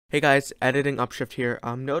Hey guys, editing upshift here.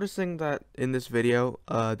 I'm noticing that in this video,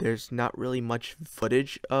 there's not really much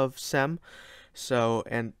footage of Cem,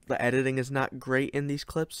 and the editing is not great in these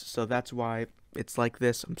clips, so that's why it's like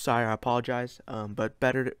this. I'm sorry, I apologize. But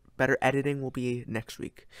better editing will be next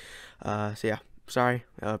week. Yeah, sorry,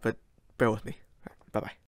 but bear with me. Bye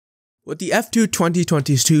bye. With the F2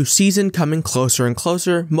 2022 season coming closer and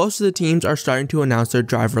closer, most of the teams are starting to announce their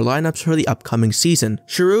driver lineups for the upcoming season.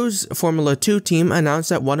 FIA's Formula 2 team announced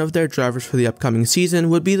that one of their drivers for the upcoming season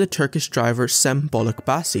would be the Turkish driver Cem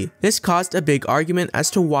Bolukbasi. This caused a big argument as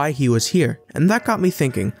to why he was here, and that got me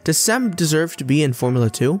thinking, does Cem deserve to be in Formula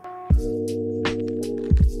 2?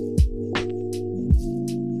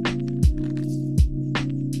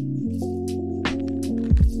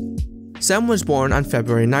 Cem was born on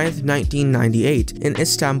February 9th, 1998 in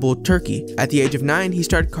Istanbul, Turkey. At the age of 9, he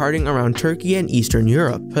started karting around Turkey and Eastern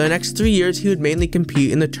Europe. For the next 3 years, he would mainly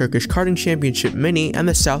compete in the Turkish Karting Championship Mini and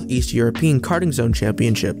the Southeast European Karting Zone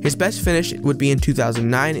Championship. His best finish would be in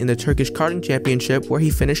 2009 in the Turkish Karting Championship, where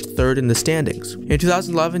he finished 3rd in the standings. In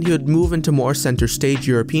 2011, he would move into more center stage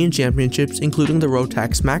European championships, including the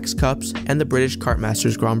Rotax Max Cups and the British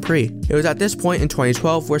Kartmasters Grand Prix. It was at this point in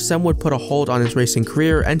 2012 where Cem would put a hold on his racing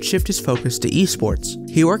career and shift his focus to esports.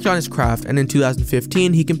 He worked on his craft, and in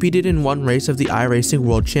 2015 he competed in one race of the iRacing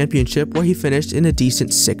World Championship where he finished in a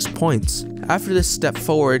decent 6 points. After this step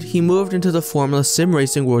forward, he moved into the Formula Sim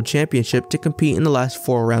Racing World Championship to compete in the last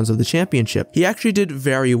 4 rounds of the championship. He actually did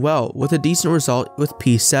very well, with a decent result with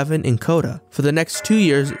P7 in Coda. For the next 2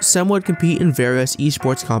 years, Cem would compete in various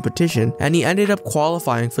esports competition, and he ended up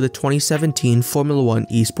qualifying for the 2017 Formula 1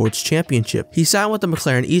 Esports Championship. He signed with the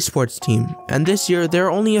McLaren Esports team, and this year there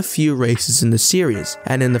are only a few races in the series,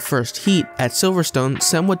 and in the first heat at Silverstone,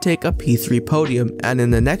 Cem would take a P3 podium, and in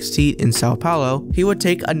the next heat in Sao Paulo, he would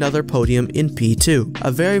take another podium in P2. A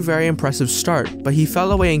very impressive start, but he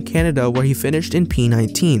fell away in Canada where he finished in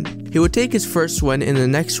P19. He would take his first win in the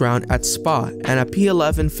next round at Spa, and a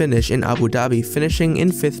P11 finish in Abu Dhabi, finishing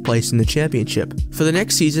in 5th place in the championship. For the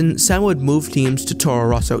next season, Cem would move teams to Toro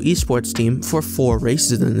Rosso Esports team for 4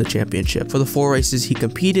 races in the championship. For the 4 races he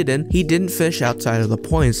competed in, he didn't finish outside of the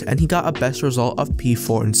points, and he got a best result of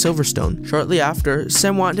P4 in Silverstone. Shortly after,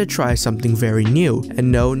 Cem wanted to try something very new,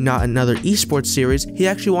 and no, not another esports series, he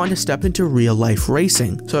actually wanted to step into real-life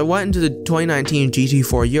racing. So I went into the 2019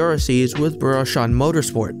 GT4 Euroseries with Buroshan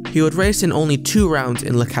Motorsport. He would race in only 2 rounds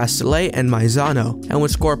in Le Castellet and Maizano, and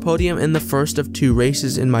would score a podium in the first of 2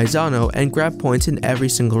 races in Maizano and grab points in every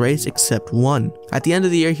single race except 1. At the end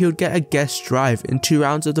of the year, he would get a guest drive in 2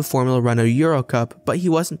 rounds of the Formula Renault Euro Cup, but he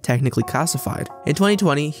wasn't technically classified. In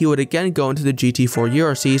 2020, he would again go into the GT4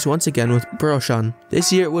 Euroseries once again with Buroshan.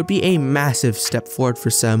 This year would be a massive step forward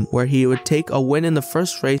for Cem, where he would take a win in the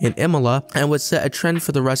first race in Imola and would set a trend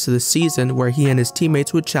for the rest of the season, where he and his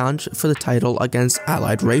teammates would challenge for the title against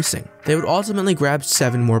Allied Racing. They would ultimately grab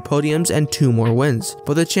 7 more podiums and 2 more wins,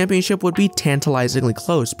 but the championship would be tantalizingly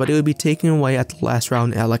close, but it would be taken away at the last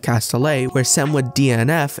round at Le Castellet, where Cem would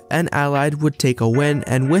DNF and Allied would take a win,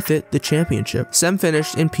 and with it, the championship. Cem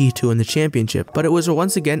finished in P2 in the championship, but it was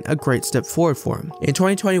once again a great step forward for him. In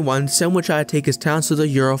 2021, Cem would try to take his talents to the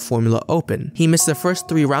Euro Formula Open. He missed the first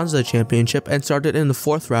 3 rounds of the championship and started in the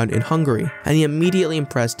 4th round in Hungary, and he immediately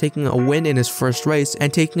impressed, taking a win in his first race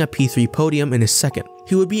and taking a P3 podium in his second.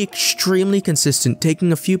 He would be extremely consistent,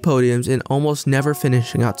 taking a few podiums and almost never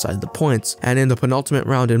finishing outside the points, and in the penultimate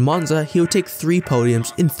round in Monza, he would take 3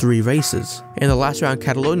 podiums in 3 races. In the last round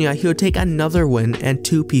Catalonia, he would take another win and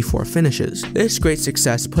 2 P4 finishes. This great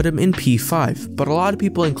success put him in P5, but a lot of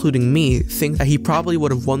people, including me, think that he probably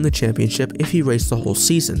would have won the championship if he raced the whole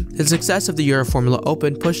season. The success of the Euro Formula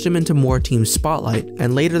Open pushed him into more team spotlight,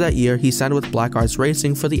 and later that year, he signed with Black Arts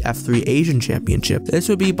Racing for the F3 Asian Championship. This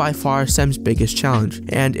would be by far Cem's biggest challenge.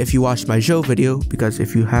 And if you watched my Zhou video, because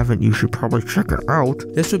if you haven't, you should probably check it out,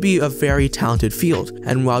 this would be a very talented field.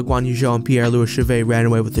 And while Guan Yu Zhou and Pierre-Louis Chauvet ran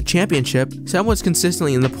away with the championship, Cem was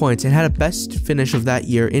consistently in the points and had a best finish of that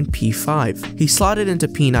year in P5. He slotted into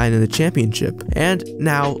P9 in the championship. And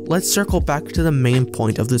now, let's circle back to the main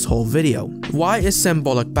point of this whole video. Why is Cem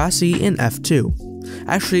Bolukbasi in F2?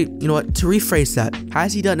 Actually, you know what, to rephrase that,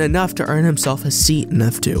 has he done enough to earn himself a seat in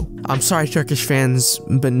F2? I'm sorry Turkish fans,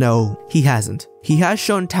 but no, he hasn't. He has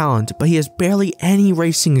shown talent, but he has barely any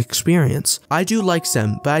racing experience. I do like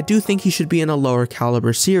Cem, but I do think he should be in a lower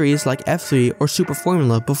caliber series like F3 or Super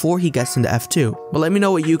Formula before he gets into F2. But let me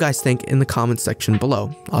know what you guys think in the comments section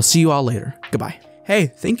below. I'll see you all later. Goodbye. Hey,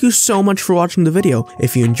 thank you so much for watching the video.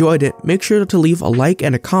 If you enjoyed it, make sure to leave a like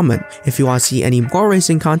and a comment. If you want to see any more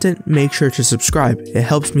racing content, make sure to subscribe. It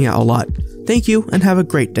helps me out a lot. Thank you and have a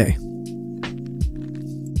great day.